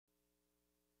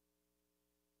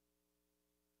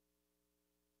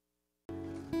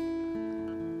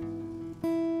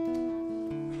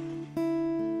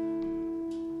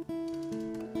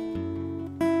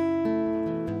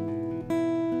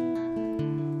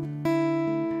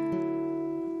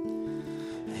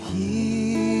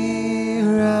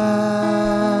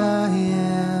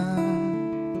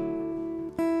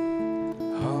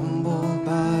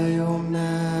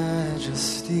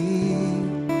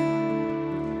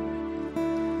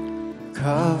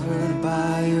Covered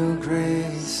by your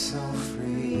grace, so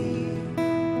free.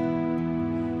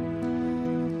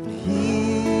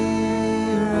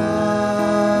 Here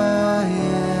I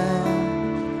am,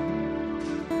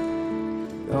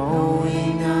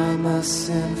 knowing I'm a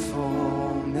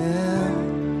sinful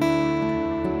man,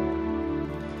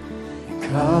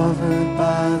 covered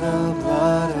by the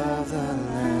blood of the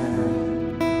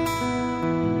Lamb.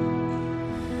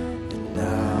 And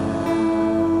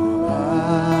now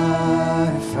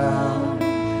I found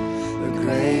the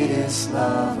greatest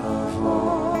love of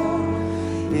all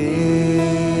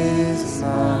is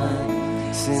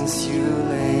mine, since you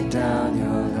laid down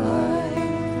your life,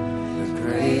 the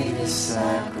greatest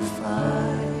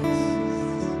sacrifice.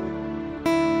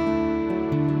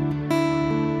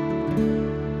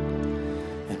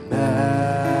 And majesty,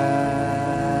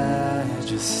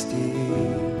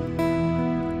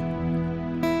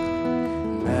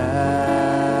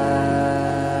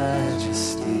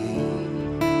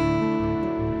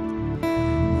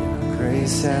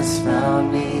 grace has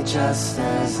found me just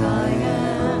as I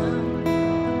am,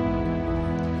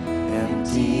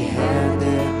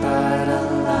 empty-handed but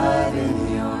alive in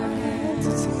your hands.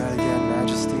 Let's sing that again,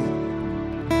 majesty.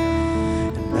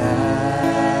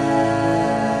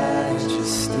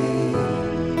 Majesty,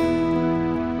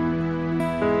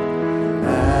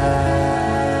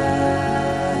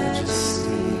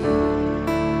 majesty,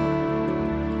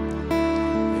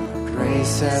 your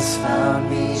grace has found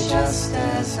me just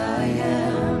as I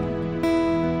am,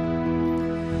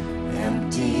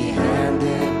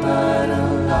 empty-handed but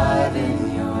alive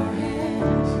in your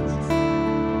hands.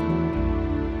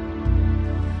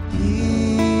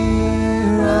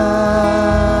 Here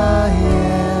I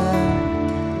am,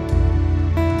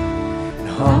 and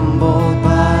humbled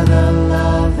by the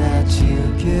love that you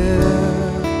give,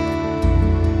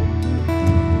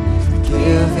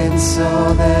 forgiven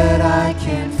so that I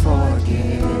can forgive.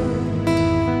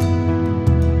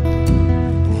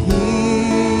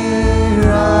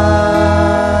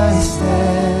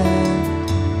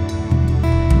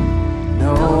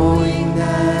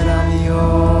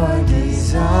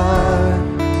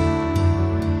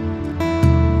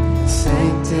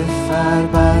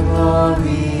 Sanctified by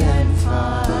glory and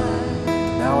fire.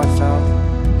 Now I found,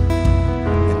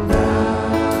 and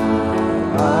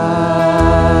now I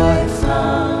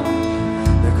found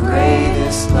the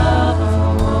greatest love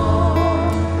of all.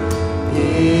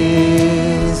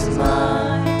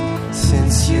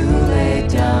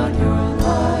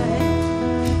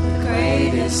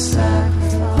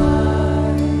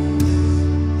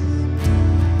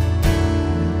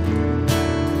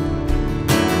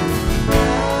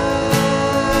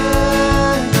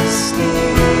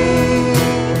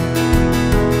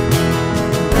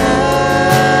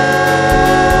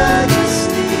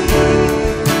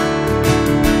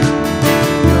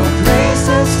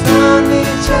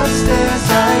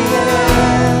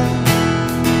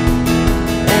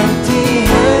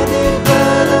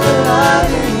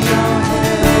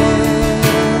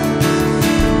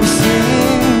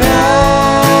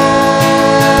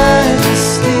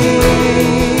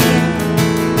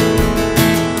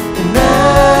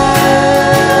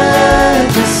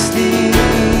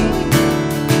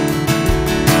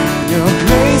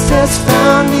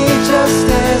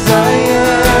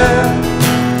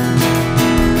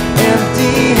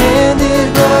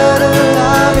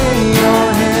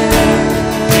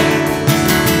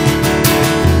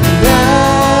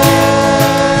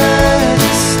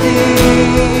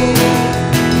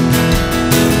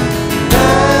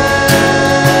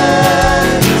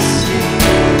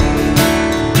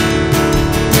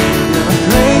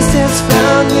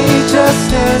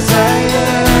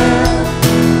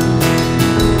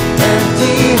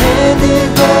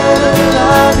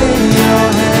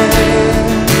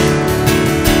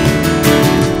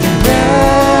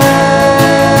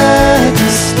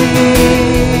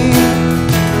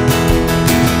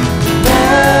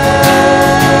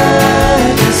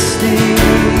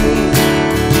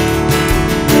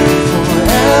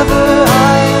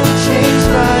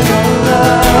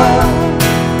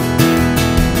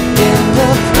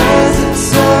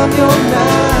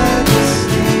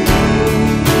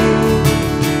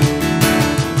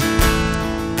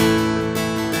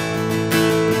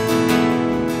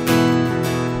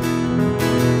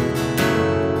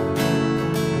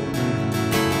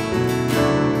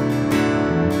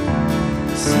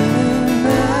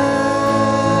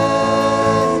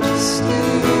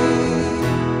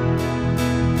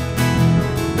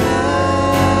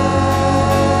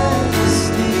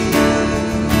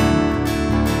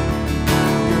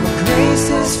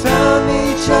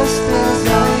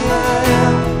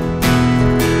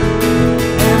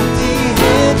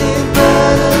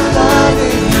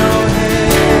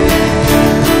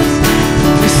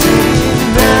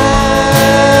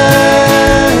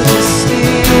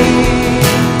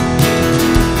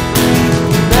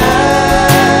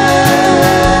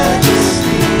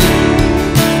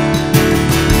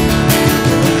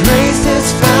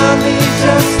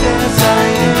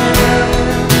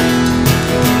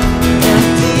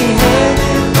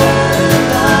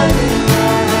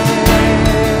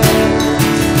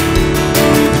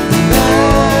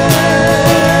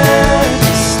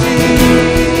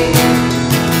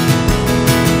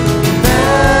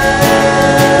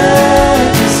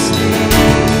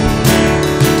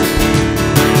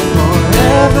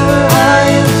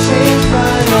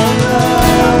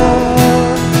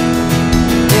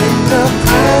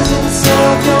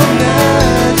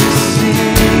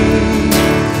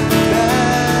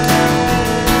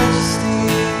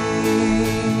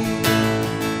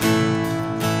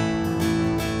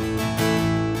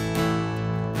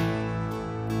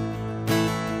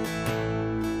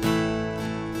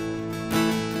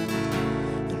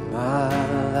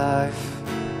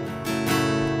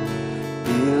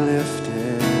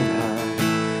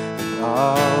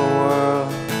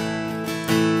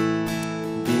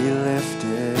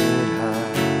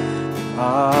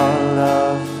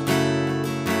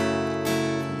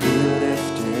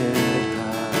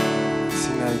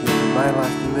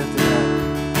 lifted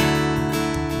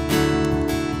high.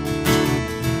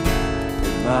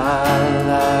 In my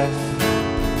life,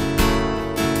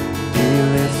 be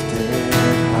lifted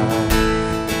high.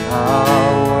 In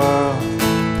our world,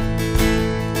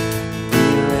 be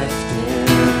lifted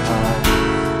high.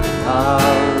 In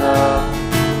our love,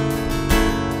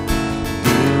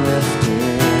 be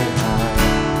lifted high.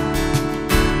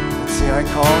 Let's sing, I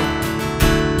call.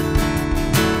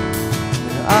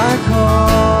 I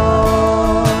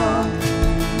call,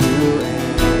 you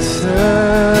answer,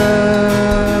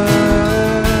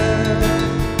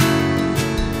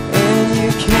 and you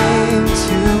came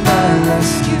to my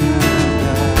rescue.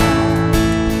 I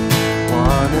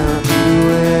wanna be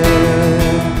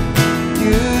where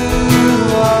you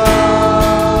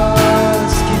are.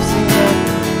 Let's keep singing.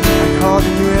 I called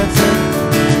and you answered.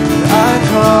 I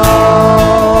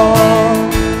call,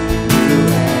 you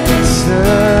answer.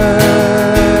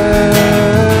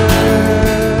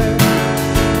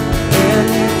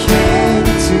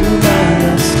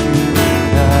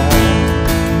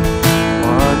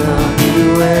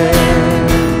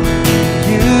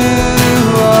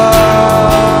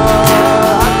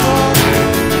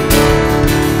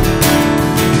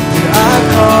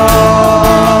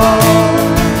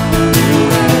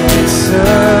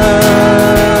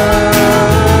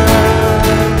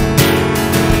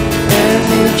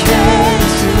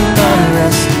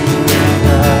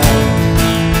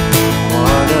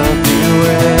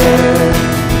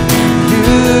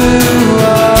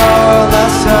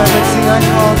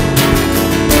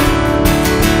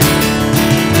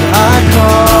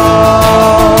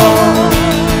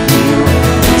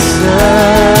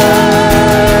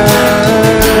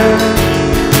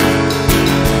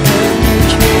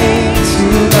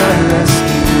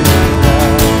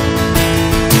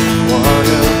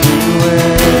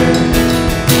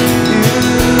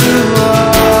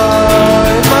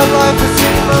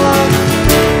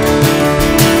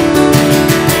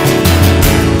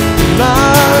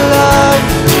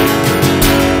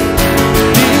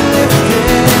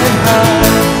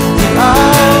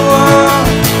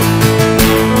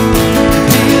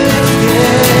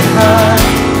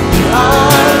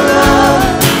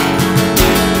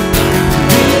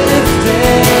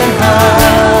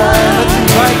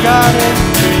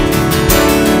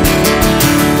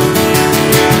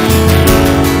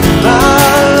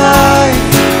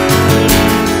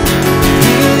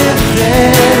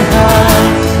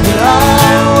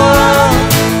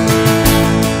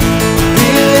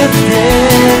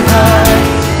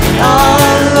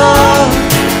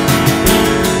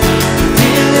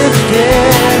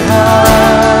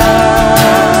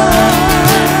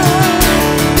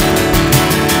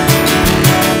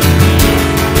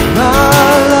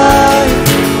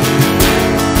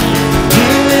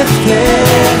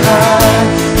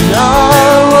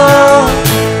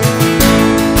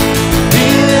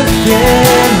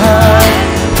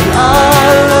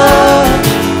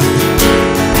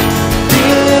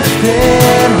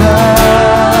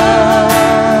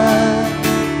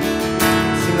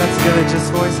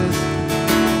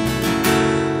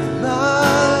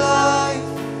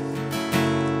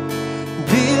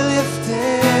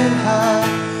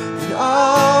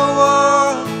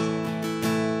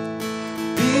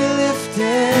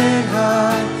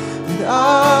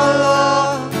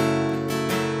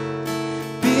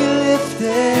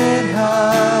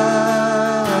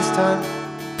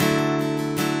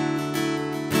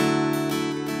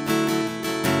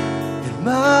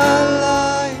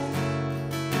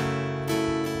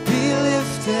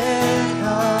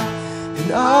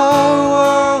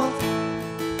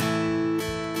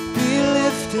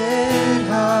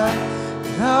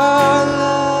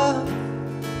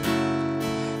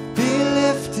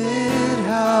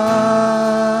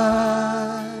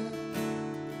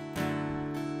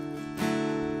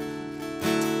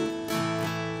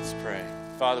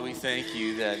 Father, we thank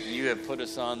you that you have put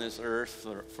us on this earth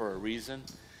for a reason,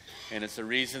 and it's a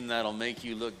reason that'll make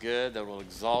you look good, that will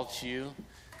exalt you,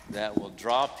 that will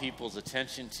draw people's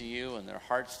attention to you and their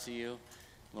hearts to you.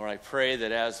 Lord, I pray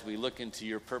that as we look into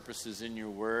your purposes in your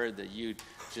word, that you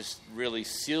just really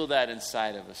seal that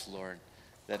inside of us, Lord,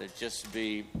 that it just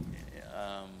be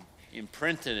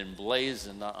imprinted and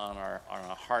blazoned on our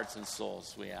hearts and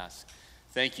souls, we ask.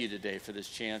 Thank you today for this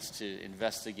chance to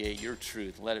investigate your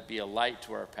truth. Let it be a light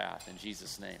to our path. In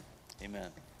Jesus' name, amen.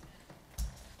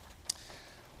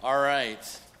 All right,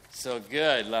 so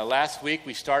good. Last week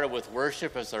we started with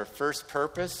worship as our first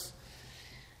purpose.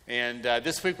 And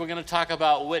this week we're going to talk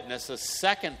about witness, the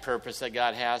second purpose that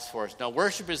God has for us. Now,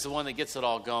 worship is the one that gets it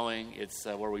all going. It's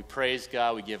where we praise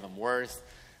God, we give him worth,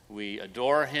 we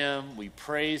adore him, we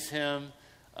praise him.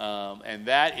 And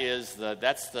that's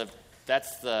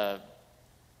the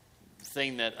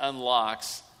thing that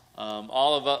unlocks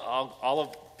all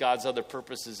of God's other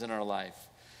purposes in our life.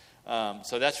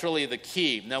 So that's really the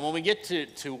key. Now, when we get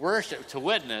to worship, to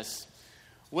witness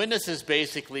is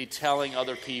basically telling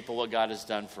other people what God has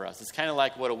done for us. It's kind of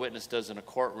like what a witness does in a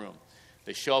courtroom.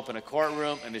 They show up in a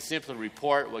courtroom and they simply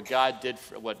report what God did,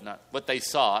 what they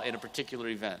saw in a particular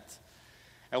event.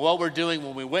 And what we're doing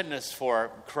when we witness for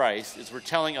Christ is we're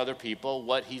telling other people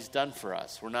what he's done for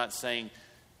us. We're not saying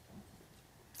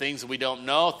things that we don't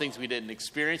know, things we didn't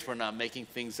experience. We're not making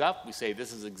things up. We say,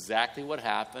 this is exactly what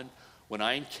happened when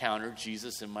I encountered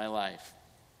Jesus in my life.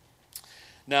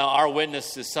 Now, our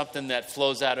witness is something that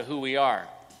flows out of who we are.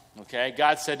 Okay?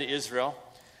 God said to Israel,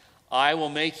 I will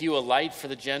make you a light for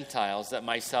the Gentiles, that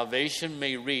my salvation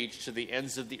may reach to the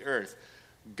ends of the earth.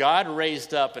 God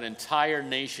raised up an entire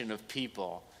nation of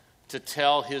people to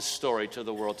tell his story to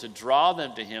the world, to draw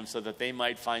them to him so that they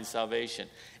might find salvation.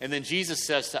 And then Jesus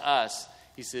says to us,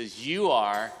 he says, you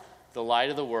are the light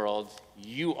of the world.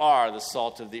 You are the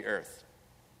salt of the earth.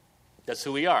 That's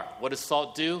who we are. What does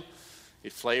salt do?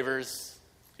 It flavors,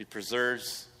 it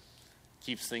preserves,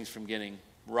 keeps things from getting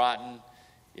rotten.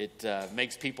 It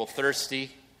makes people thirsty.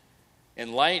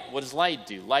 And light, what does light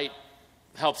do? Light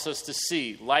helps us to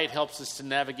see. Light helps us to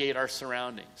navigate our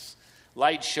surroundings.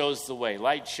 Light shows the way.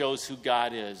 Light shows who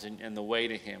God is and the way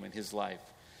to him in his life.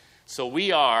 So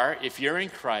we are, if you're in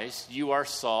Christ, you are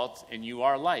salt and you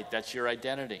are light. That's your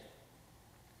identity.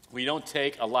 We don't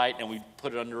take a light and we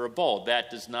put it under a bowl. That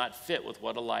does not fit with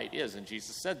what a light is. And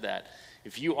Jesus said that.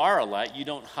 If you are a light, you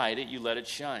don't hide it, you let it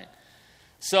shine.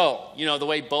 So, the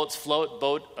way boats float,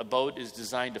 a boat is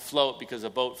designed to float because a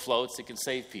boat floats, it can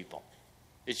save people.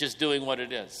 It's just doing what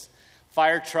it is.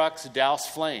 Fire trucks douse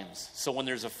flames. So when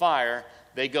there's a fire,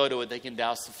 they go to it, they can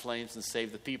douse the flames and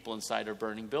save the people inside a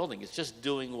burning building. It's just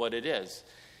doing what it is.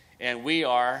 And we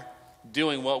are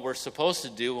doing what we're supposed to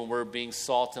do when we're being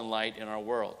salt and light in our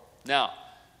world. Now,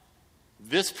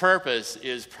 this purpose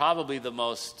is probably the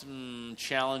most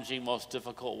challenging, most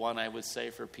difficult one, I would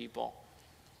say, for people.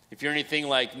 If you're anything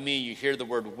like me, you hear the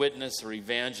word witness or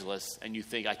evangelist, and you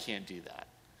think, I can't do that.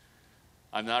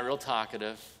 I'm not real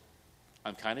talkative.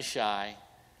 I'm kind of shy.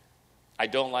 I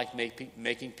don't like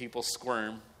making people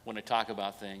squirm when I talk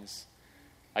about things.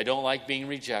 I don't like being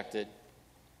rejected.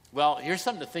 Well, here's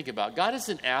something to think about. God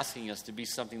isn't asking us to be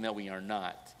something that we are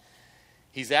not.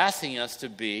 He's asking us to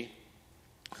be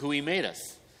who he made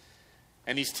us.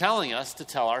 And he's telling us to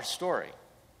tell our story.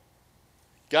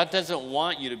 God doesn't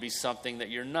want you to be something that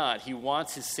you're not. He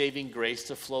wants his saving grace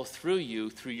to flow through you,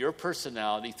 through your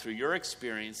personality, through your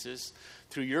experiences,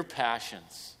 through your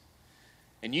passions.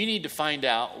 And you need to find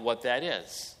out what that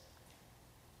is.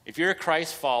 If you're a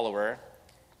Christ follower,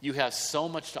 you have so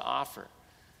much to offer.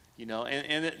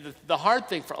 And the hard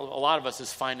thing for a lot of us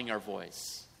is finding our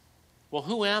voice. Well,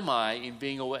 who am I in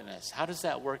being a witness? How does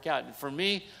that work out? And for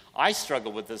me, I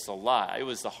struggled with this a lot. It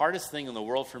was the hardest thing in the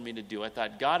world for me to do. I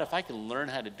thought, God, if I can learn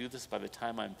how to do this by the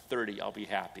time I'm 30, I'll be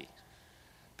happy.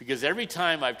 Because every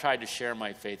time I've tried to share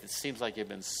my faith, it seems like it's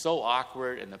been so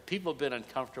awkward and the people have been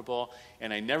uncomfortable,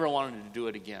 and I never wanted to do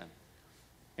it again.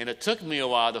 And it took me a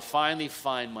while to finally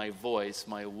find my voice,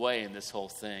 my way in this whole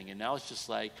thing. And now it's just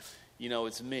like,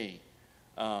 it's me.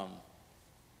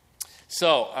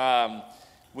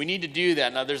 We need to do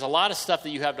that. Now, there's a lot of stuff that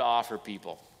you have to offer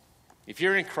people. If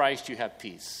you're in Christ, you have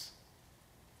peace.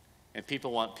 And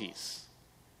people want peace.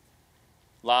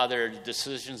 A lot of their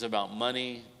decisions about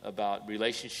money, about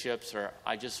relationships, are,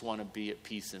 I just want to be at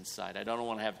peace inside. I don't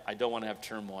want to have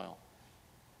turmoil.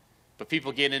 But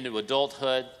people get into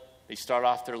adulthood. They start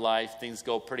off their life. Things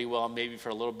go pretty well maybe for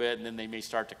a little bit, and then they may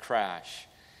start to crash.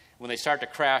 When they start to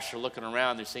crash, they're looking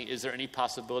around. They're saying, is there any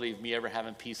possibility of me ever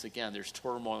having peace again? There's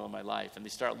turmoil in my life. And they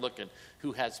start looking,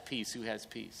 who has peace? Who has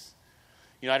peace?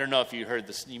 I don't know if you heard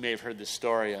this. You may have heard the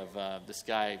story of this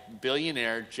guy,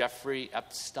 billionaire Jeffrey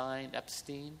Epstein.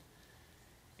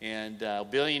 And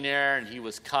billionaire, and he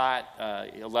was caught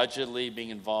allegedly being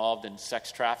involved in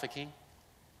sex trafficking.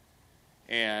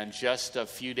 And just a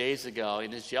few days ago,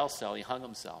 in his jail cell, he hung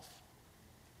himself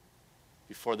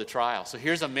before the trial. So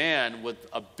here's a man with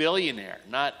a billionaire,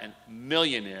 not a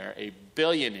millionaire, a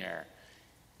billionaire.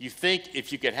 You think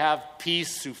if you could have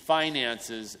peace through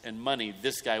finances and money,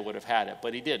 this guy would have had it.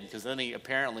 But he didn't, because then he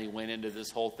apparently went into this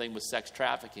whole thing with sex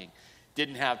trafficking.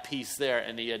 Didn't have peace there,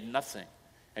 and he had nothing.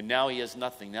 And now he has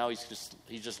nothing. Now he's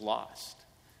just lost.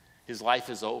 His life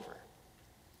is over.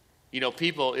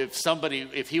 People,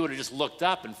 if he would have just looked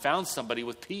up and found somebody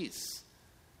with peace,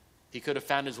 he could have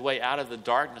found his way out of the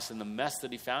darkness and the mess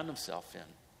that he found himself in.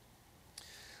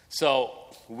 So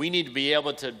we need to be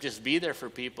able to just be there for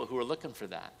people who are looking for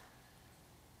that.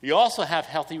 You also have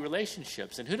healthy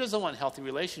relationships. And who doesn't want healthy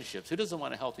relationships? Who doesn't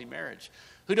want a healthy marriage?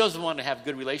 Who doesn't want to have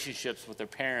good relationships with their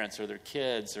parents or their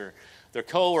kids or their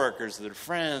coworkers or their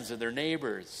friends or their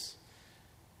neighbors?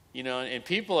 You know, and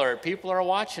people are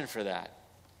watching for that.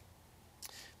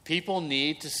 People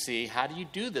need to see, how do you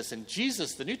do this? And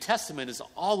Jesus, the New Testament is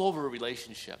all over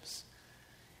relationships.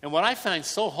 And what I find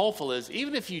so hopeful is,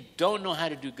 even if you don't know how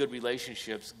to do good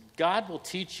relationships, God will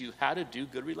teach you how to do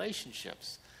good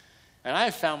relationships. And I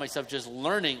have found myself just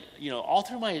learning, all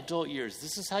through my adult years,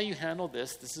 this is how you handle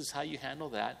this, this is how you handle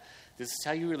that, this is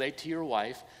how you relate to your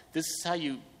wife, this is how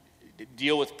you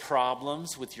deal with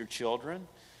problems with your children,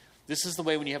 this is the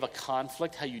way when you have a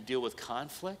conflict, how you deal with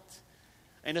conflict.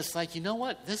 And it's like, you know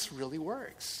what? This really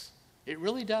works. It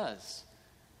really does.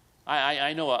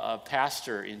 I know a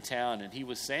pastor in town, and he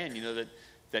was saying,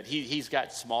 that he's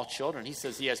got small children. He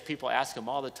says he has people ask him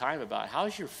all the time about, how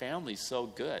is your family so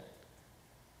good?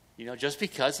 Just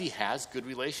because he has good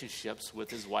relationships with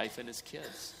his wife and his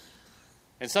kids.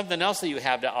 And something else that you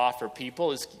have to offer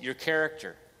people is your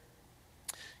character.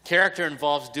 Character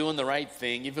involves doing the right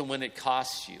thing even when it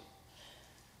costs you.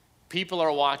 People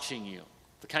are watching you,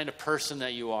 the kind of person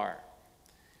that you are.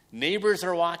 Neighbors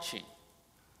are watching.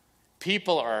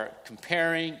 People are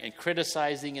comparing and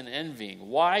criticizing and envying.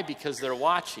 Why? Because they're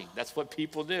watching. That's what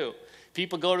people do.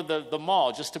 People go to the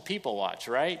mall just to people watch,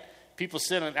 right? People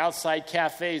sit on outside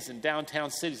cafes in downtown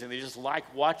cities, and they just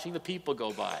like watching the people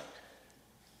go by.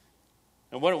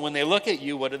 And when they look at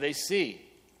you, what do they see?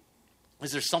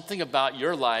 Is there something about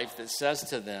your life that says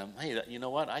to them, hey, you know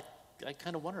what? I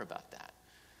kind of wonder about that.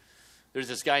 There's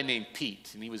this guy named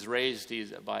Pete, and he was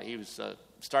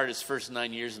started his first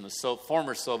 9 years in the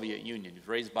former Soviet Union. He was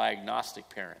raised by agnostic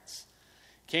parents.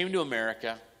 Came to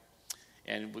America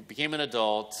and became an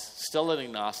adult, still an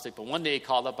agnostic, but one day he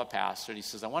called up a pastor and he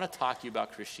says, I want to talk to you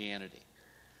about Christianity.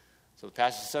 So the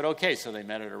pastor said, okay. So they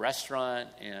met at a restaurant,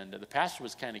 and the pastor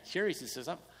was kind of curious. He says,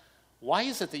 why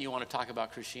is it that you want to talk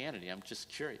about Christianity? I'm just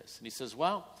curious. And he says,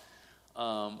 well,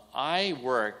 I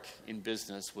work in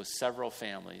business with several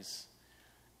families,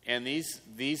 and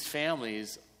these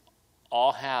families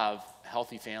all have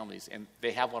healthy families, and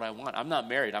they have what I want. I'm not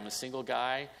married. I'm a single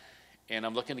guy, and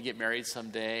I'm looking to get married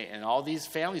someday. And all these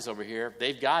families over here,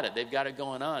 they've got it. They've got it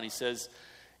going on. He says,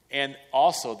 and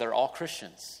also they're all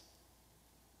Christians.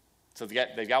 So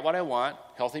they got what I want,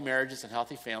 healthy marriages and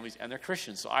healthy families, and they're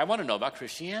Christians. So I want to know about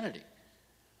Christianity.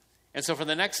 And so for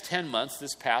the next 10 months,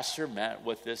 this pastor met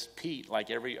with this Pete like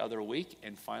every other week,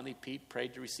 and finally Pete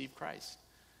prayed to receive Christ.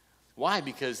 Why?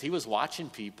 Because he was watching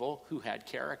people who had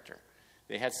character.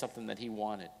 They had something that he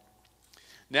wanted.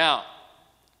 Now,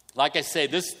 like I say,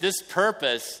 this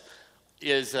purpose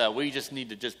is, we just need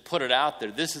to just put it out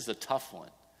there. This is a tough one.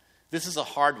 This is a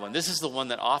hard one. This is the one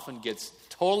that often gets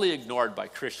totally ignored by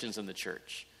Christians in the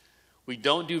church. We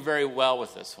don't do very well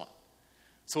with this one.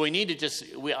 So we need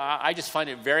to I just find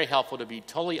it very helpful to be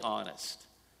totally honest.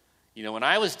 When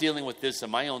I was dealing with this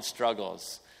and my own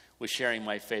struggles with sharing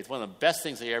my faith, one of the best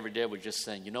things I ever did was just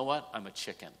saying, you know what? I'm a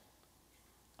chicken.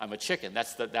 I'm a chicken.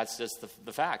 That's just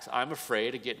the facts. I'm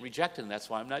afraid of getting rejected, and that's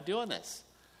why I'm not doing this.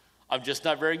 I'm just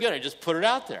not very good. I just put it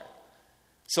out there.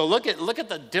 So look at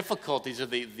the difficulties or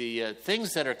the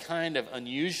things that are kind of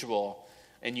unusual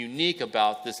and unique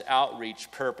about this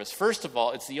outreach purpose. First of all,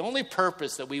 it's the only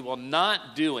purpose that we will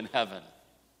not do in heaven.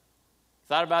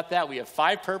 Thought about that? We have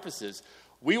 5 purposes.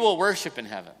 We will worship in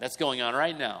heaven. That's going on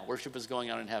right now. Worship is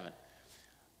going on in heaven.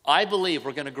 I believe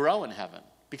we're going to grow in heaven.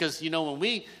 Because,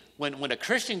 when a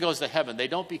Christian goes to heaven, they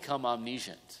don't become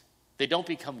omniscient. They don't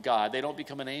become God. They don't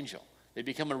become an angel. They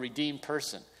become a redeemed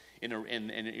person, and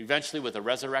eventually with a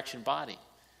resurrection body.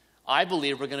 I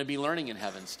believe we're going to be learning in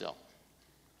heaven still.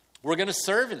 We're going to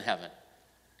serve in heaven.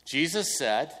 Jesus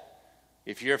said,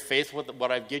 if you're faithful with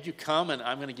what I've given you, come, and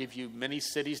I'm going to give you many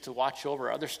cities to watch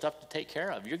over, other stuff to take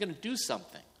care of. You're going to do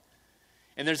something.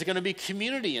 And there's going to be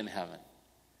community in heaven.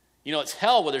 It's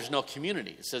hell where there's no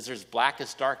community. It says there's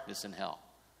blackest darkness in hell.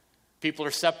 People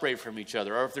are separated from each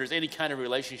other. Or if there's any kind of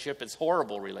relationship, it's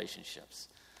horrible relationships.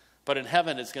 But in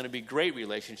heaven, it's going to be great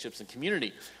relationships and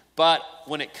community. But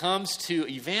when it comes to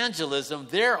evangelism,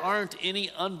 there aren't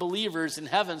any unbelievers in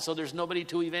heaven, so there's nobody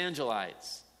to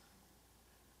evangelize.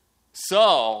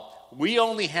 So we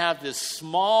only have this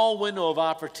small window of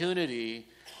opportunity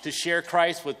to share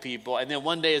Christ with people, and then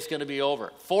one day it's going to be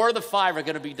over. 4 of the 5 are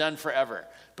going to be done forever,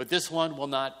 but this one will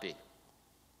not be.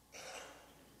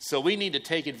 So we need to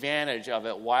take advantage of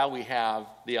it while we have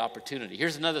the opportunity.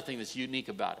 Here's another thing that's unique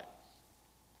about it.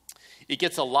 It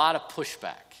gets a lot of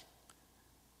pushback.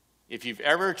 If you've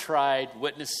ever tried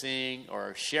witnessing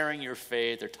or sharing your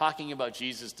faith or talking about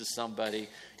Jesus to somebody,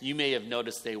 you may have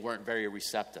noticed they weren't very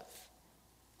receptive.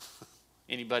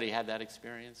 Anybody had that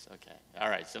experience? Okay. All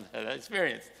right. Some had that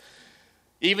experience.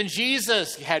 Even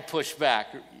Jesus had pushback.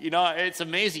 You know, it's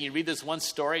amazing. You read this one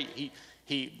story.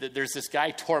 There's this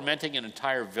guy tormenting an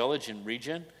entire village and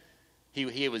region.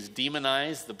 He was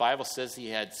demonized. The Bible says he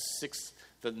had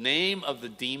the name of the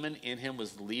demon in him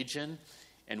was Legion.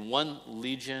 And one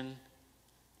legion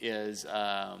is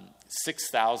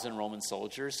 6,000 Roman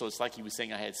soldiers. So it's like he was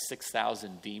saying I had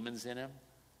 6,000 demons in him.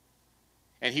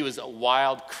 And he was a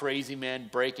wild, crazy man,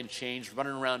 breaking chains,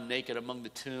 running around naked among the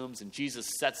tombs. And Jesus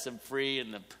sets him free,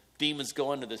 and the demons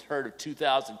go into this herd of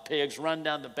 2,000 pigs, run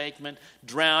down the embankment,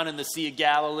 drown in the Sea of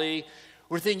Galilee.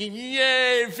 We're thinking,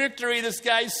 yay, victory, this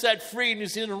guy's set free, and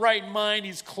he's in the right mind,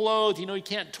 he's clothed. You know, he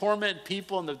can't torment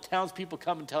people. And the townspeople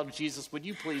come and tell Jesus, would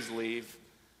you please leave?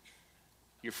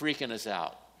 You're freaking us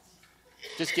out.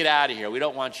 Just get out of here. We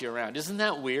don't want you around. Isn't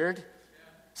that weird?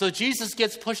 So Jesus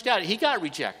gets pushed out. He got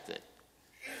rejected.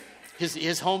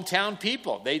 His hometown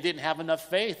people, they didn't have enough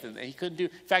faith, and he couldn't do.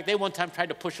 In fact, they one time tried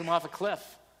to push him off a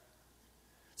cliff.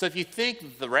 So if you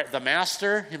think the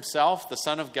master himself, the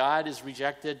Son of God, is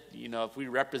rejected, you know, if we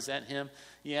represent him,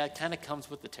 yeah, it kind of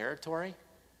comes with the territory.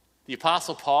 The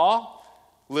Apostle Paul,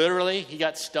 literally, he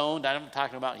got stoned. I'm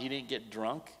talking about he didn't get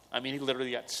drunk. I mean, he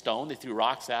literally got stoned. They threw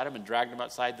rocks at him and dragged him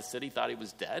outside the city, thought he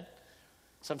was dead.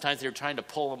 Sometimes they were trying to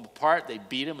pull him apart. They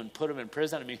beat him and put him in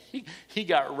prison. I mean, he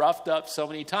got roughed up so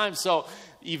many times. So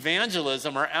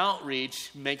evangelism or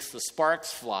outreach makes the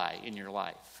sparks fly in your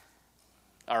life.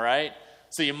 All right?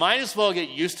 So you might as well get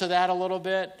used to that a little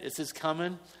bit. It's just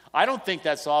coming. I don't think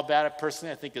that's all bad.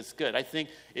 Personally, I think it's good. I think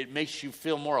it makes you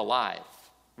feel more alive,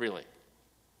 really.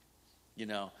 You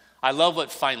know, I love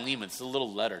what Philemon, it's a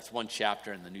little letter. It's one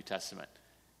chapter in the New Testament.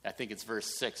 I think it's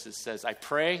verse 6. It says, I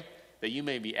pray that you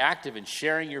may be active in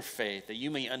sharing your faith, that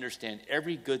you may understand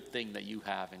every good thing that you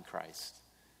have in Christ.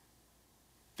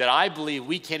 That I believe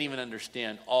we can't even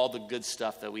understand all the good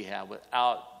stuff that we have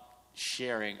without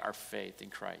sharing our faith in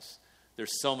Christ.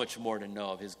 There's so much more to know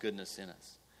of his goodness in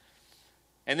us.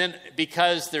 And then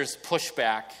because there's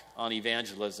pushback on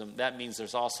evangelism, that means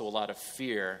there's also a lot of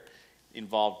fear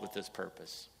involved with this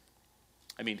purpose.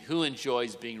 I mean, who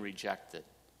enjoys being rejected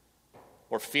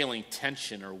or feeling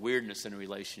tension or weirdness in a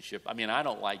relationship? I mean, I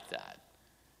don't like that,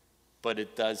 but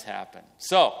it does happen.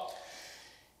 So,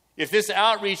 if this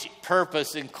outreach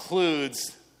purpose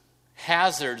includes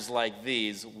hazards like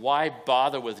these, why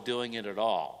bother with doing it at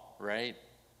all, right?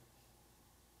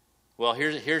 Well,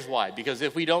 here's why. Because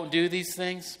if we don't do these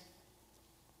things,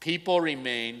 people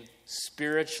remain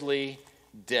spiritually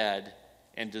dead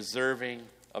and deserving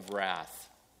of wrath.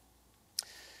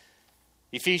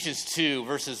 Ephesians 2,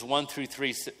 verses 1 through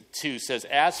 2 says,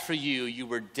 As for you, you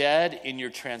were dead in your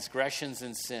transgressions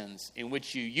and sins, in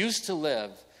which you used to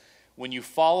live when you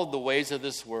followed the ways of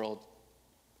this world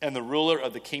and the ruler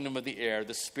of the kingdom of the air,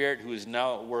 the spirit who is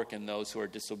now at work in those who are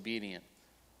disobedient.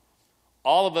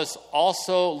 All of us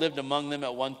also lived among them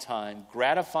at one time,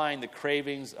 gratifying the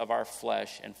cravings of our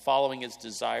flesh and following its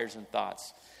desires and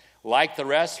thoughts. Like the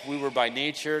rest, we were by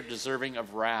nature deserving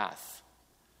of wrath.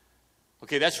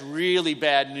 Okay, that's really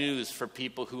bad news for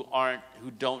people who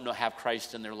don't have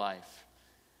Christ in their life.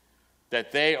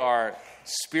 That they are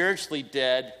spiritually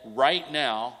dead right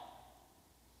now.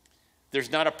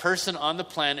 There's not a person on the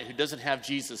planet who doesn't have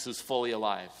Jesus who's fully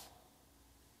alive.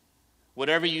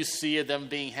 Whatever you see of them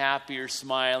being happy or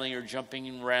smiling or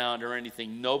jumping around or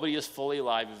anything, nobody is fully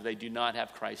alive if they do not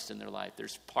have Christ in their life.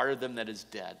 There's part of them that is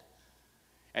dead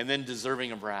and then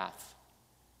deserving of wrath.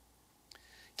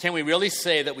 Can we really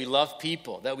say that we love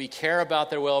people, that we care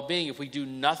about their well-being if we do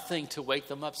nothing to wake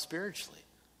them up spiritually?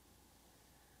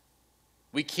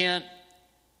 We can't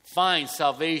find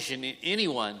salvation in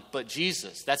anyone but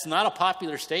Jesus. That's not a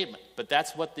popular statement, but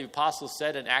that's what the apostles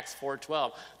said in Acts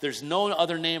 4:12. There's no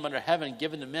other name under heaven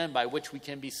given to men by which we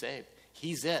can be saved.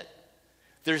 He's it.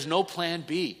 There's no plan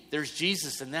B. There's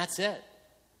Jesus, and that's it.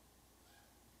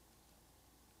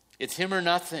 It's him or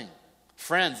nothing.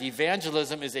 Friends,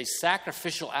 evangelism is a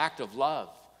sacrificial act of love.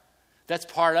 That's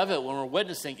part of it when we're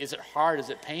witnessing. Is it hard? Is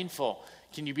it painful?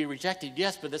 Can you be rejected?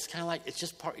 Yes, but that's kind of like, it's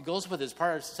just part, it goes with it. It's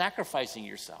part of sacrificing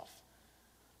yourself.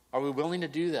 Are we willing to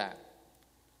do that?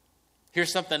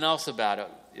 Here's something else about it,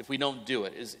 if we don't do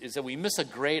it, is that we miss a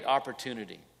great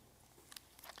opportunity.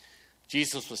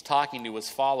 Jesus was talking to his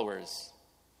followers.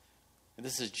 And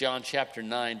this is John chapter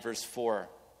 9, verse 4.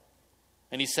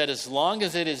 And he said, as long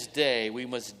as it is day, we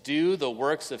must do the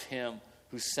works of him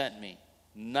who sent me.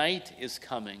 Night is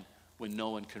coming when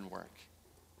no one can work.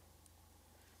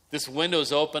 This window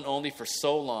is open only for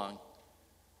so long,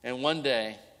 and one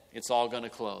day it's all going to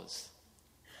close.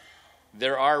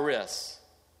 There are risks,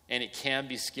 and it can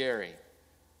be scary,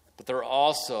 but there are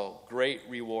also great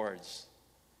rewards.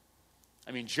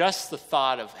 I mean, just the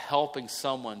thought of helping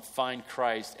someone find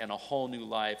Christ and a whole new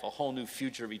life, a whole new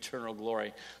future of eternal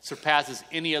glory, surpasses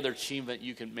any other achievement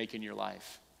you can make in your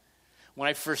life. When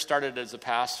I first started as a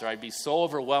pastor, I'd be so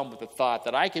overwhelmed with the thought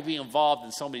that I could be involved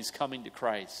in somebody's coming to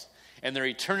Christ and their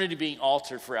eternity being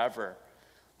altered forever,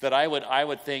 that I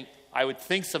would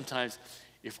think sometimes,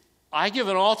 if I give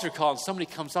an altar call and somebody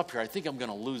comes up here, I think I'm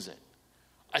going to lose it.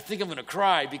 I think I'm going to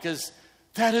cry, because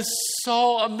that is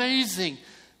so amazing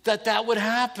that would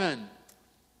happen.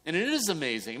 And it is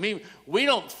amazing. I mean, we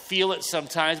don't feel it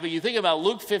sometimes, but you think about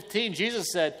Luke 15,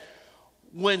 Jesus said,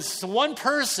 when one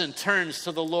person turns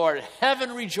to the Lord,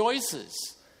 heaven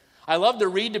rejoices. I love to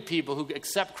read to people who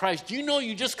accept Christ. Do you know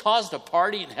you just caused a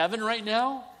party in heaven right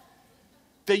now?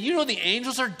 That you know the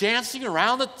angels are dancing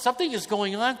around, that something is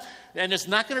going on, and it's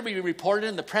not going to be reported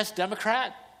in the Press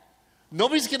Democrat.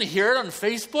 Nobody's going to hear it on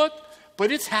Facebook,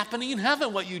 but it's happening in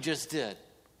heaven, what you just did.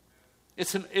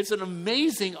 It's an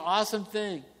amazing, awesome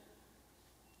thing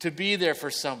to be there for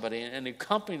somebody and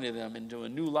accompany them into a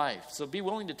new life. So be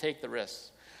willing to take the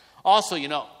risks. Also,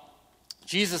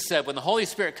 Jesus said, when the Holy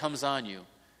Spirit comes on you,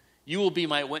 you will be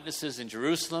my witnesses in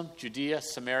Jerusalem, Judea,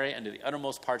 Samaria, and to the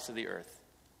uttermost parts of the earth.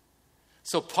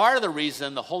 So part of the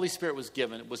reason the Holy Spirit was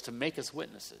given was to make us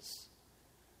witnesses.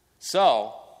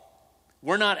 So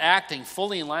we're not acting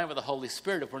fully in line with the Holy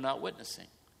Spirit if we're not witnessing.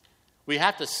 We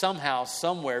have to somehow,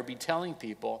 somewhere, be telling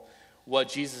people what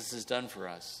Jesus has done for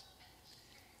us.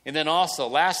 And then also,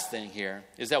 last thing here,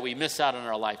 is that we miss out on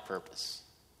our life purpose.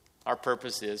 Our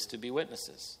purpose is to be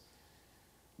witnesses.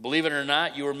 Believe it or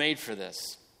not, you were made for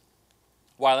this.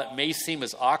 While it may seem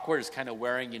as awkward as kind of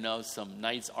wearing, some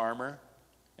knight's armor,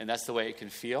 and that's the way it can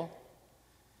feel,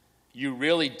 you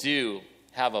really do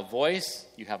have a voice,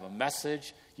 you have a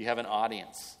message, you have an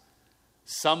audience.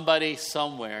 Somebody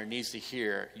somewhere needs to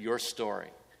hear your story.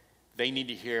 They need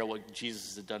to hear what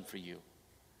Jesus has done for you.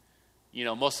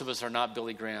 Most of us are not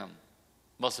Billy Graham.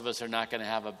 Most of us are not going to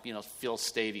have fill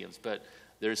stadiums, but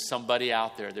there's somebody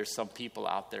out there, there's some people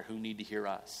out there who need to hear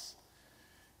us.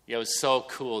 It was so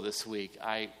cool this week.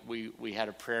 We had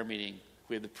a prayer meeting.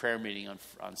 We had the prayer meeting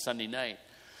on Sunday night.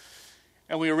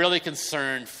 And we were really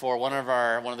concerned for one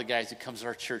of the guys who comes to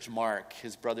our church, Mark.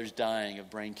 His brother's dying of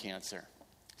brain cancer.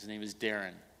 His name is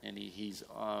Darren, and he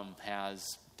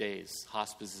has days.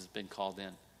 Hospice has been called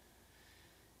in.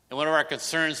 And one of our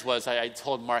concerns was, I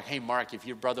told Mark, hey, Mark, if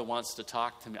your brother wants to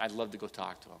talk to me, I'd love to go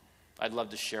talk to him. I'd love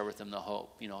to share with him the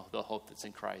hope, the hope that's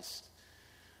in Christ.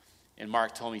 And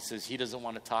Mark told me, he says, he doesn't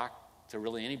want to talk to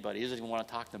really anybody. He doesn't even want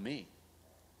to talk to me.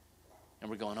 And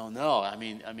we're going, oh, no. I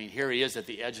mean, here he is at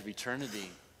the edge of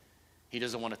eternity. He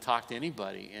doesn't want to talk to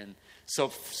anybody. And so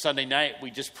Sunday night,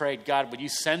 we just prayed, God, would you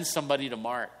send somebody to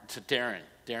Darren?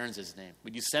 Darren's his name.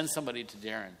 Would you send somebody to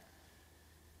Darren?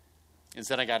 And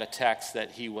then I got a text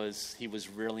that he was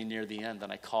really near the end.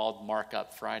 And I called Mark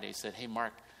up Friday. He said, hey,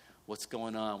 Mark, what's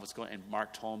going on? And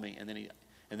Mark told me. And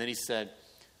then he says,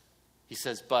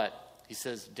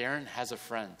 Darren has a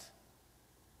friend.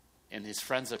 And his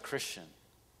friend's a Christian.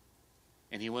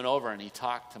 And he went over and he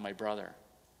talked to my brother.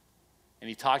 And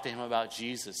he talked to him about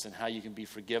Jesus and how you can be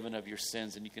forgiven of your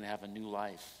sins and you can have a new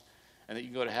life. And that you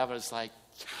can go to heaven. It's like,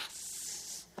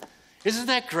 yes. Isn't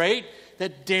that great?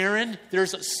 That Darren,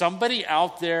 there's somebody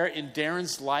out there in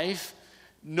Darren's life.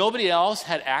 Nobody else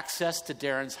had access to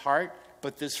Darren's heart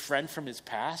but this friend from his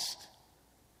past.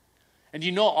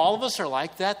 And all of us are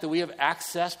like that we have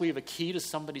access, we have a key to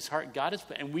somebody's heart. God is,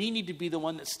 and we need to be the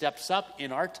one that steps up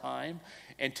in our time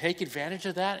and take advantage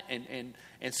of that and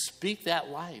speak that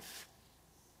life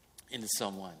into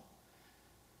someone.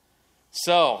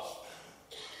 So,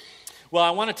 well,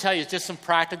 I want to tell you just some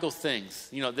practical things.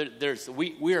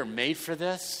 We are made for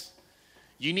this.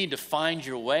 You need to find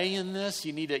your way in this.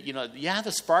 You need to,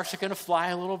 the sparks are going to fly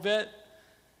a little bit.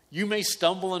 You may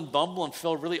stumble and bumble and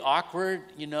feel really awkward.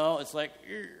 It's like,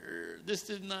 this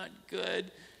is not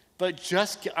good. But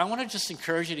I want to just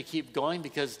encourage you to keep going,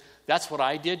 because that's what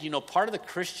I did. Part of the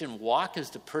Christian walk is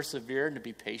to persevere and to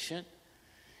be patient.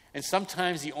 And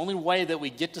sometimes the only way that we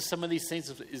get to some of these things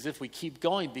is if we keep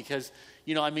going, because,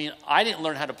 I didn't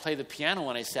learn how to play the piano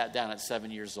when I sat down at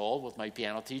 7 years old with my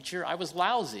piano teacher. I was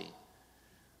lousy.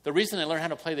 The reason I learned how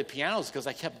to play the piano is because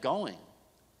I kept going.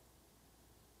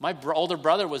 My older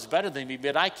brother was better than me,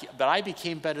 but I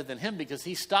became better than him because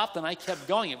he stopped and I kept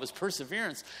going. It was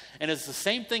perseverance. And it's the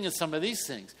same thing as some of these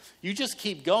things. You just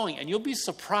keep going, and you'll be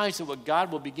surprised at what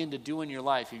God will begin to do in your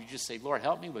life if you just say, Lord,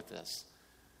 help me with this.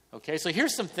 Okay, so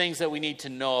here's some things that we need to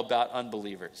know about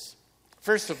unbelievers.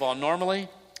 First of all, normally,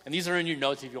 and these are in your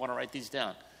notes if you want to write these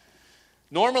down.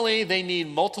 Normally, they need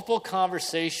multiple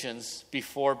conversations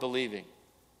before believing.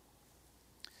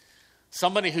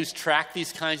 Somebody who's tracked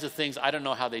these kinds of things, I don't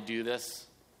know how they do this,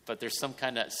 but there's some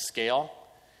kind of scale.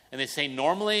 And they say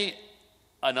normally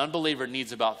an unbeliever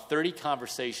needs about 30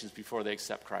 conversations before they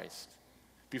accept Christ.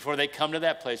 Before they come to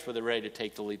that place where they're ready to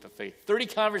take the leap of faith. 30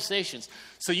 conversations.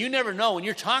 So you never know. When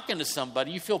you're talking to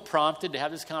somebody, you feel prompted to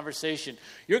have this conversation.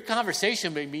 Your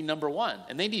conversation may be number 1,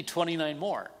 and they need 29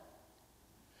 more.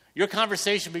 Your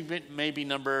conversation may be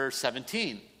number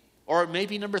 17, or it may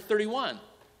be number 31,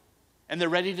 and they're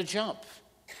ready to jump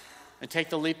and take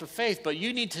the leap of faith. But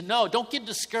you need to know, don't get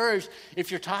discouraged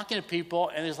if you're talking to people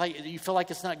and it's like you feel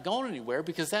like it's not going anywhere,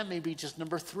 because that may be just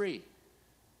number 3.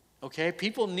 Okay,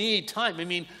 people need time. I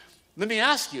mean, let me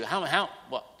ask you,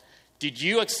 what? Did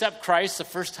you accept Christ the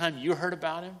first time you heard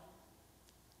about him?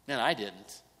 Man, I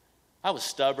didn't. I was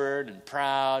stubborn and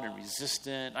proud and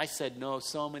resistant. I said no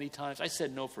so many times. I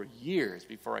said no for years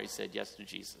before I said yes to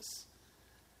Jesus.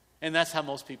 And that's how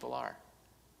most people are.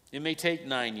 It may take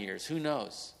 9 years. Who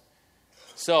knows?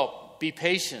 So be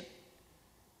patient.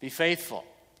 Be faithful.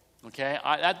 Okay?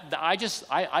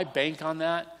 I bank on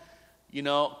that. You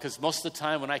know, because most of the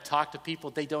time when I talk to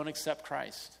people, they don't accept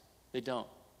Christ. They don't.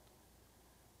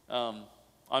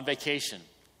 On vacation,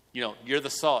 you know, you're the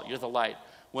salt, you're the light.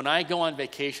 When I go on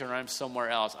vacation or I'm somewhere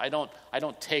else, I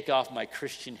don't take off my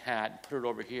Christian hat and put it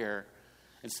over here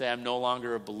and say I'm no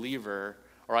longer a believer,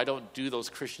 or I don't do those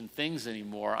Christian things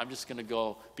anymore. I'm just going to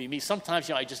go be me. Sometimes,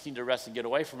 you know, I just need to rest and get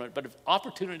away from it. But if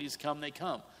opportunities come, they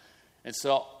come. And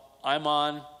so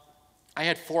I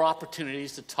had 4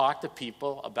 opportunities to talk to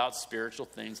people about spiritual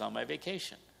things on my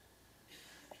vacation.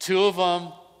 2 of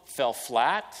them fell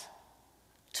flat.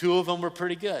 2 of them were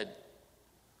pretty good.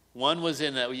 One was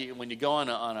when you go on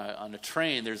a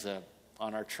train,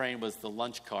 on our train was the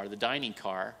lunch car, the dining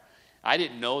car. I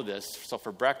didn't know this, so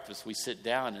for breakfast we sit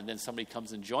down and then somebody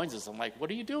comes and joins us. I'm like, what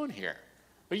are you doing here?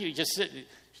 Well, you just sit.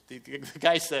 The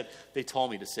guy said, they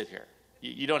told me to sit here.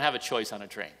 You don't have a choice on a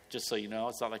train, just so you know.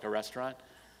 It's not like a restaurant.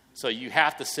 So you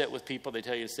have to sit with people they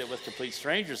tell you to sit with, complete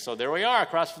strangers. So there we are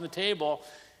across from the table,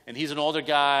 and he's an older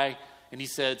guy, and he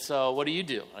said, so what do you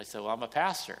do? I said, well, I'm a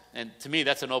pastor. And to me,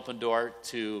 that's an open door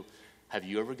to, do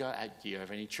you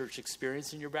have any church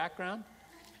experience in your background?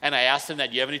 And I asked him that,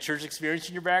 do you have any church experience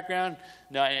in your background?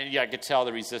 No, and yeah, I could tell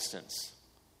the resistance.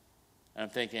 And I'm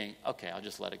thinking, okay, I'll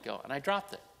just let it go. And I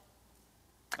dropped it.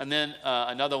 And then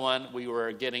another one, we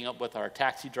were getting up with our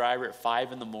taxi driver at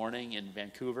 5 in the morning in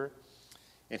Vancouver.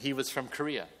 And he was from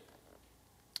Korea.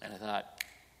 And I thought,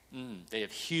 they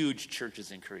have huge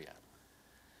churches in Korea.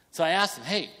 So I asked him,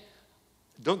 hey,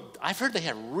 I've heard they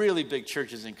have really big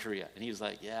churches in Korea. And he was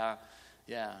like, yeah.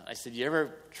 I said, you ever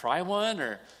try one?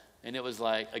 And it was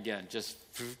like, again, just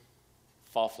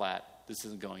fall flat. This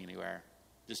isn't going anywhere.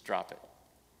 Just drop it.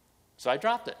 So I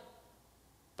dropped it.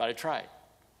 But I tried.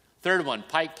 Third one,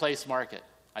 Pike Place Market.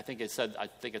 I think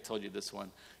I told you this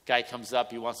one. Guy comes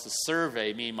up, he wants to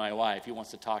survey me and my wife. He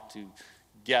wants to talk to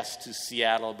guests to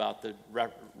Seattle about the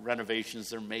renovations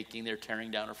they're making. They're tearing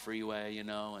down a freeway, you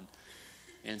know.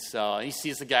 And so he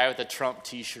sees the guy with the Trump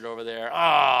T-shirt over there.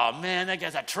 Oh, man, that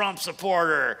guy's a Trump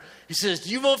supporter. He says, do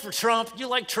you vote for Trump? You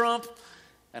like Trump?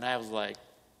 And I was like,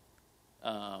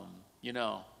 you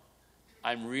know,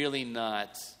 I'm really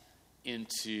not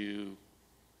into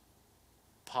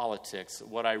politics.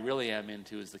 What I really am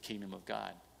into is the kingdom of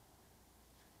God.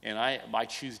 And I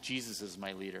choose Jesus as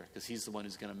my leader because he's the one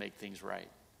who's going to make things right.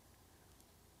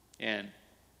 And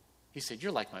he said,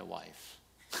 you're like my wife.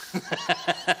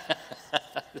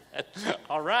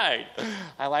 All right.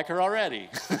 I like her already.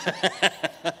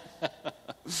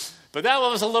 But that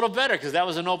one was a little better because that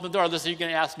was an open door. Listen, you're going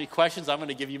to ask me questions. I'm going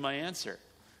to give you my answer.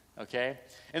 Okay?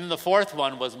 And then the fourth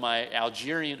one was my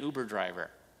Algerian Uber driver.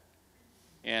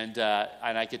 And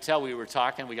I could tell we were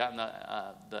talking. We got in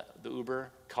the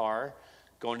Uber car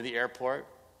going to the airport.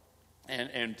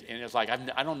 And it was like,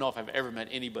 I don't know if I've ever met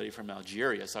anybody from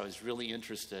Algeria, so I was really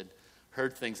interested,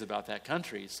 heard things about that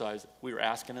country. So we were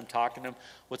asking him, talking to him,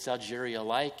 what's Algeria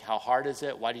like? How hard is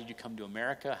it? Why did you come to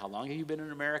America? How long have you been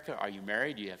in America? Are you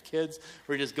married? Do you have kids?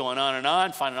 We're just going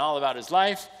on, finding all about his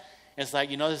life. And it's like,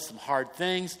 there's some hard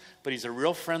things, but he's a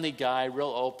real friendly guy,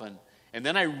 real open. And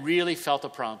then I really felt a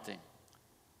prompting.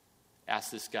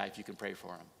 Ask this guy if you can pray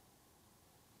for him.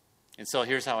 And so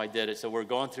here's how I did it. So we're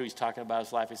going through, he's talking about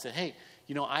his life. I said, hey,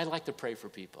 I like to pray for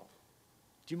people.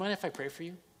 Do you mind if I pray for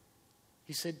you?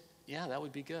 He said, yeah, that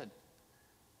would be good.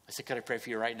 I said, could I pray for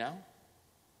you right now?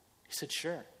 He said,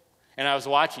 sure. And I was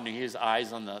watching his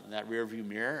eyes on that rear view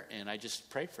mirror, and I just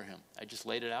prayed for him. I just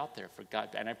laid it out there for God.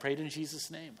 And I prayed in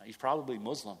Jesus' name. He's probably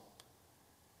Muslim.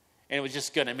 And it was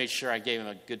just good. I made sure I gave him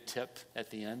a good tip at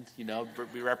the end,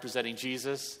 be representing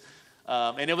Jesus.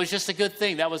 And it was just a good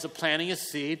thing. That was planting a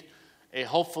seed,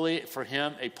 hopefully for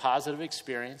him, a positive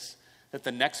experience that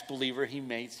the next believer he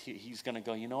meets, he's going to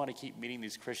go, you know what, I keep meeting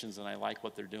these Christians and I like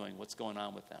what they're doing. What's going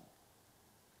on with them?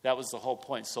 That was the whole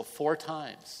point. So 4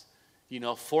 times,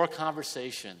 4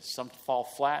 conversations. Some fall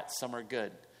flat, some are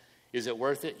good. Is it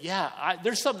worth it? Yeah,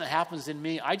 there's something that happens in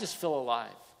me. I just feel alive.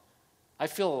 I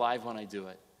feel alive when I do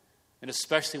it. And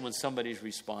especially when somebody's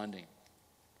responding.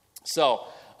 So,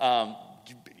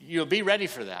 be ready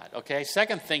for that, okay?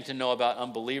 Second thing to know about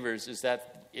unbelievers is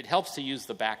that it helps to use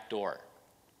the back door,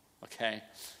 okay?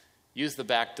 Use the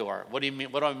back door. What do you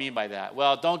mean? What do I mean by that?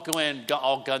 Well, don't go in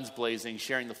all guns blazing,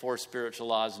 sharing the 4 spiritual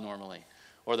laws normally,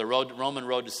 or the Roman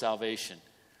road to salvation.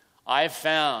 I've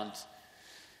found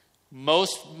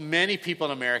many people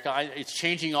in America, it's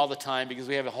changing all the time because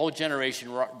we have a whole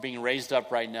generation being raised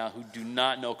up right now who do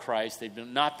not know Christ. They've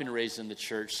not been raised in the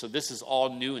church, so this is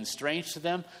all new and strange to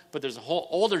them. But there's a whole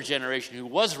older generation who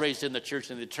was raised in the church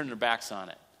and they turned their backs on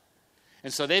it.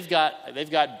 And so they've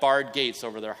got barred gates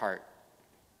over their heart.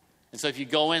 And so if you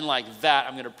go in like that,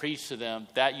 I'm going to preach to them,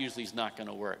 that usually is not going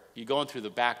to work. You go in through the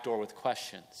back door with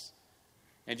questions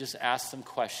and just ask them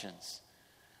questions.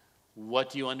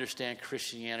 What do you understand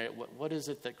Christianity? What is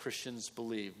it that Christians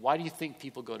believe? Why do you think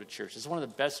people go to church? It's one of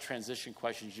the best transition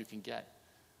questions you can get.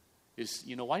 Is,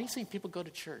 why do you think people go to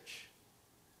church?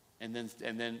 And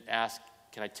then ask,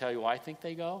 can I tell you why I think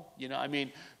they go?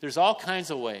 There's all kinds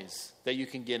of ways that you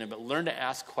can get in, but learn to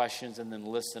ask questions and then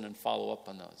listen and follow up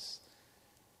on those.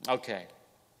 Okay.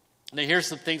 Now here's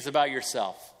some things about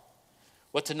yourself.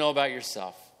 What to know about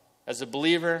yourself. As a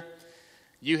believer,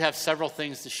 you have several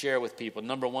things to share with people.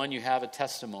 Number 1, you have a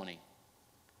testimony.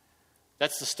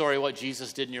 That's the story of what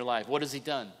Jesus did in your life. What has he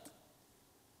done?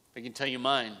 I can tell you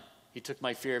mine. He took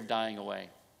my fear of dying away.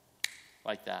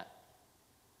 Like that.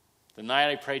 The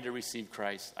night I prayed to receive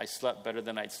Christ, I slept better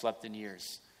than I'd slept in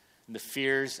years. And the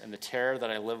fears and the terror that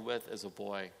I lived with as a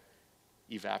boy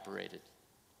evaporated.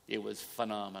 It was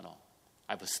phenomenal.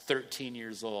 I was 13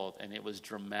 years old, and it was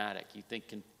dramatic. You think,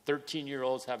 can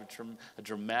 13-year-olds have a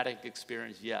dramatic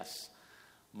experience? Yes.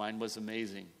 Mine was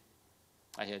amazing.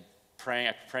 I had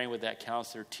praying with that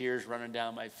counselor, tears running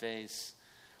down my face,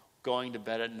 going to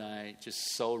bed at night,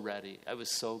 just so ready. It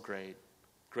was so great.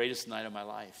 Greatest night of my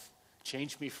life.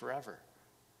 Changed me forever.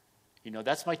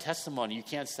 That's my testimony. You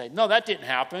can't say, no, that didn't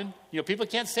happen. People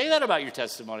can't say that about your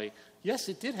testimony. Yes,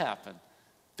 it did happen.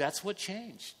 That's what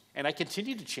changed. And I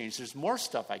continue to change. There's more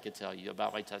stuff I could tell you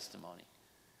about my testimony.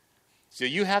 So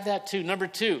you have that too. Number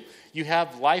 2, you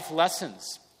have life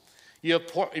lessons. You have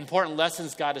important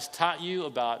lessons God has taught you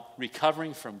about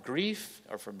recovering from grief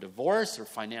or from divorce or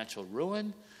financial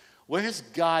ruin. Where has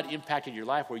God impacted your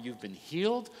life? Where you've been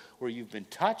healed? Where you've been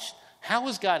touched? How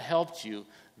has God helped you?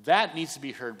 That needs to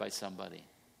be heard by somebody.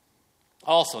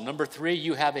 Also, number 3,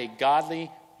 you have godly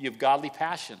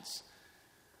passions.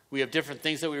 We have different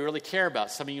things that we really care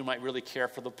about. Some of you might really care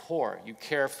for the poor. You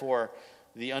care for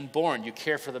the unborn. You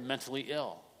care for the mentally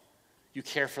ill. You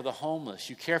care for the homeless.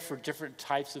 You care for different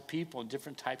types of people and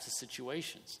different types of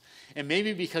situations. And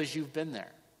maybe because you've been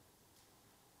there.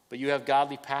 But you have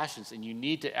godly passions, and you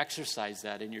need to exercise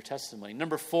that in your testimony.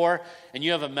 Number 4, and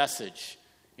you have a message.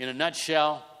 In a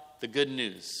nutshell, the good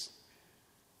news.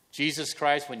 Jesus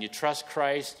Christ, when you trust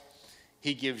Christ,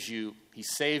 He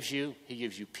saves you, He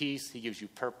gives you peace, He gives you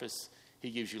purpose, He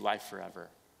gives you life forever.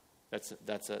 That's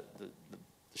the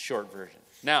short version.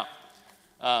 Now,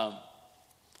 I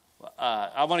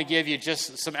want to give you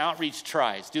just some outreach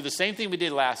tries. Do the same thing we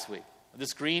did last week.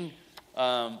 This green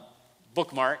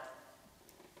bookmark.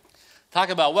 Talk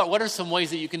about what are some ways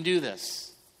that you can do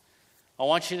this. I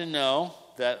want you to know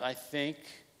that I think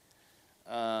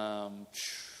I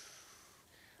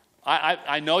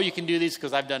know you can do these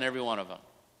because I've done every one of them.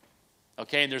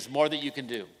 Okay, and there's more that you can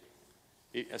do.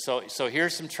 So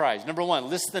here's some tries. Number 1,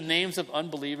 list the names of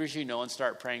unbelievers you know and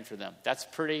start praying for them. That's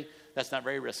not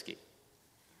very risky.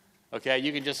 Okay,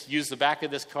 you can just use the back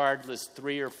of this card, list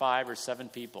 3 or 5 or 7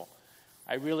 people.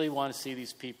 I really want to see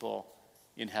these people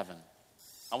in heaven.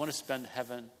 I want to spend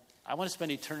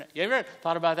eternity. You ever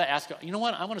thought about that? Ask, you know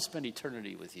what? I want to spend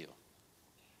eternity with you.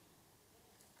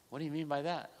 What do you mean by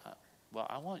that? Well,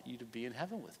 I want you to be in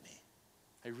heaven with me.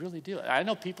 I really do. I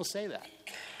know people say that.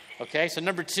 Okay, so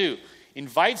number 2,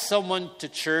 invite someone to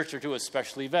church or to a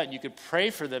special event. You could pray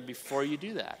for them before you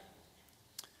do that.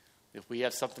 If we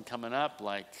have something coming up,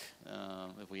 like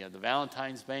if we have the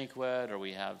Valentine's banquet or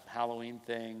we have Halloween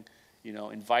thing,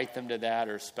 invite them to that,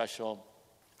 or a special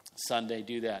Sunday,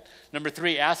 do that. Number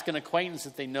 3, ask an acquaintance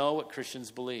if they know what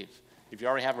Christians believe. If you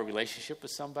already have a relationship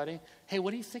with somebody, hey,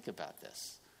 what do you think about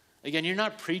this? Again, you're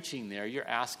not preaching there. You're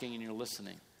asking and you're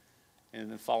listening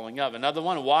and then following up. Another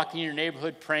one, walking in your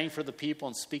neighborhood, praying for the people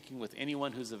and speaking with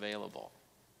anyone who's available.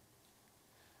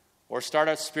 Or start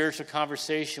a spiritual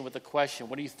conversation with the question,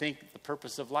 what do you think the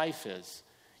purpose of life is?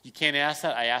 You can't ask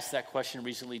that. I asked that question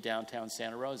recently downtown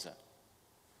Santa Rosa.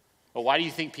 Well, why do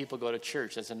you think people go to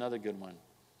church? That's another good one.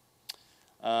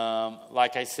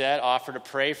 Like I said, offer to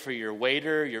pray for your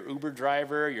waiter, your Uber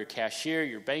driver, your cashier,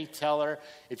 your bank teller.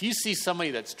 If you see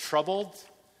somebody that's troubled,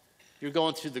 you're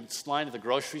going through the line of the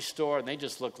grocery store and they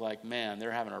just look like, man,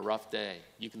 they're having a rough day.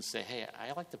 You can say, hey,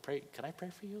 I like to pray. Can I pray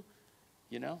for you?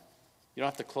 You don't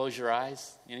have to close your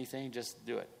eyes, anything, just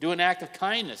do it. Do an act of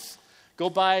kindness. Go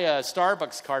buy a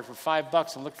Starbucks card for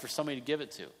 $5 and look for somebody to give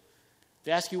it to.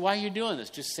 They ask you, why are you doing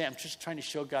this? Just say, I'm just trying to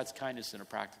show God's kindness in a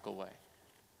practical way.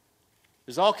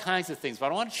 There's all kinds of things,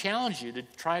 but I want to challenge you to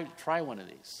try one of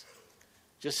these.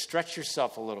 Just stretch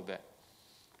yourself a little bit.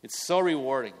 It's so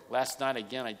rewarding. Last night,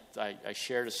 again, I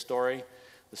shared the story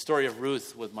of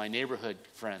Ruth with my neighborhood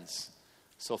friends.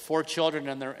 So 4 children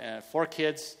and 4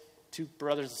 kids, 2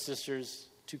 brothers and sisters,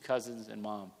 2 cousins, and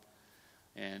mom.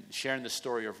 And sharing the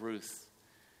story of Ruth.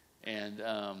 And,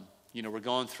 we're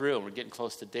going through, and we're getting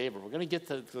close to David. We're going to get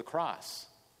to the cross.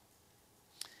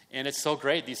 And it's so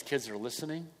great. These kids are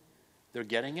listening. They're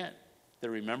getting it.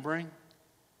 They're remembering.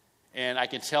 And I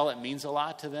can tell it means a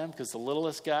lot to them, because the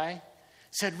littlest guy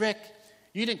said, Rick,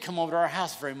 you didn't come over to our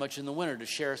house very much in the winter to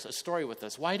share a story with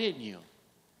us. Why didn't you?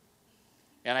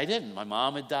 And I didn't. My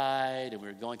mom had died, and we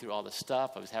were going through all this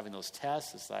stuff. I was having those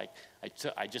tests. It's like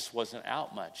I just wasn't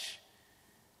out much.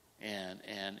 And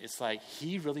it's like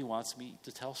he really wants me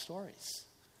to tell stories.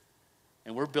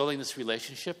 And we're building this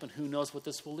relationship, and who knows what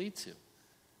this will lead to.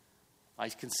 I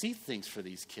can see things for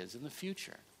these kids in the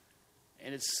future.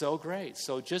 And it's so great.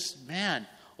 So just,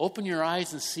 open your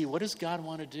eyes and see, what does God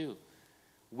want to do?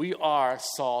 We are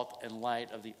salt and light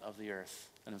of the earth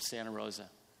and of Santa Rosa.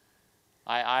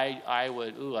 I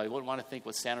wouldn't want to think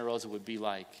what Santa Rosa would be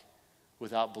like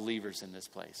without believers in this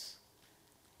place.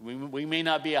 We may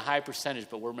not be a high percentage,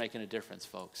 but we're making a difference,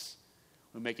 folks.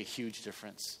 We make a huge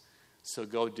difference. So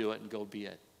go do it and go be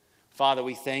it. Father,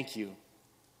 we thank you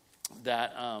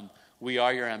that we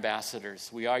are your ambassadors.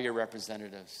 We are your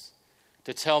representatives.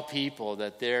 To tell people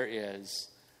that there is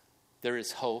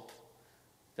hope,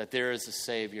 that there is a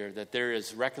Savior, that there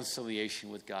is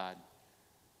reconciliation with God,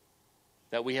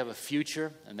 that we have a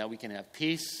future and that we can have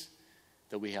peace,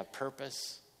 that we have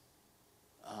purpose,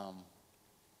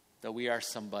 that we are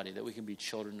somebody, that we can be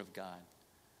children of God.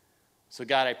 So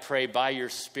God, I pray by your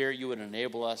Spirit you would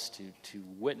enable us to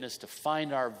witness, to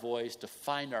find our voice, to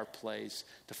find our place,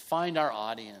 to find our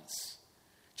audience.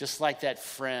 Just like that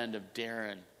friend of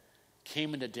Darren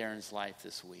came into Darren's life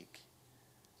this week.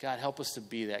 God, help us to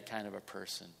be that kind of a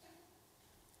person.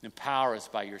 Empower us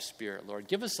by your Spirit, Lord.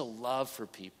 Give us a love for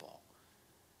people.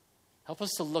 Help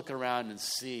us to look around and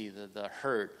see the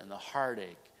hurt and the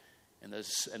heartache and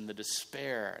the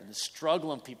despair and the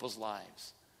struggle in people's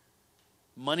lives.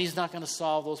 Money's not going to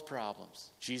solve those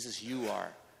problems. Jesus, you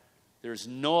are. There is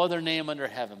no other name under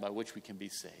heaven by which we can be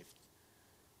saved.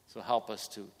 So help us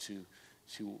to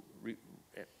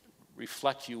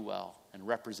reflect you well and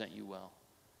represent you well.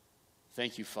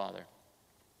 Thank you, Father.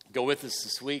 Go with us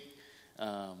this week.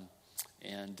 I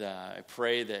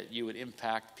pray that you would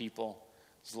impact people's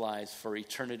lives for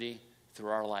eternity through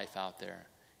our life out there.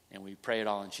 And we pray it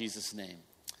all in Jesus' name.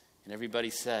 And everybody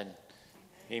said,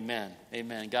 amen.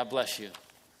 Amen. God bless you.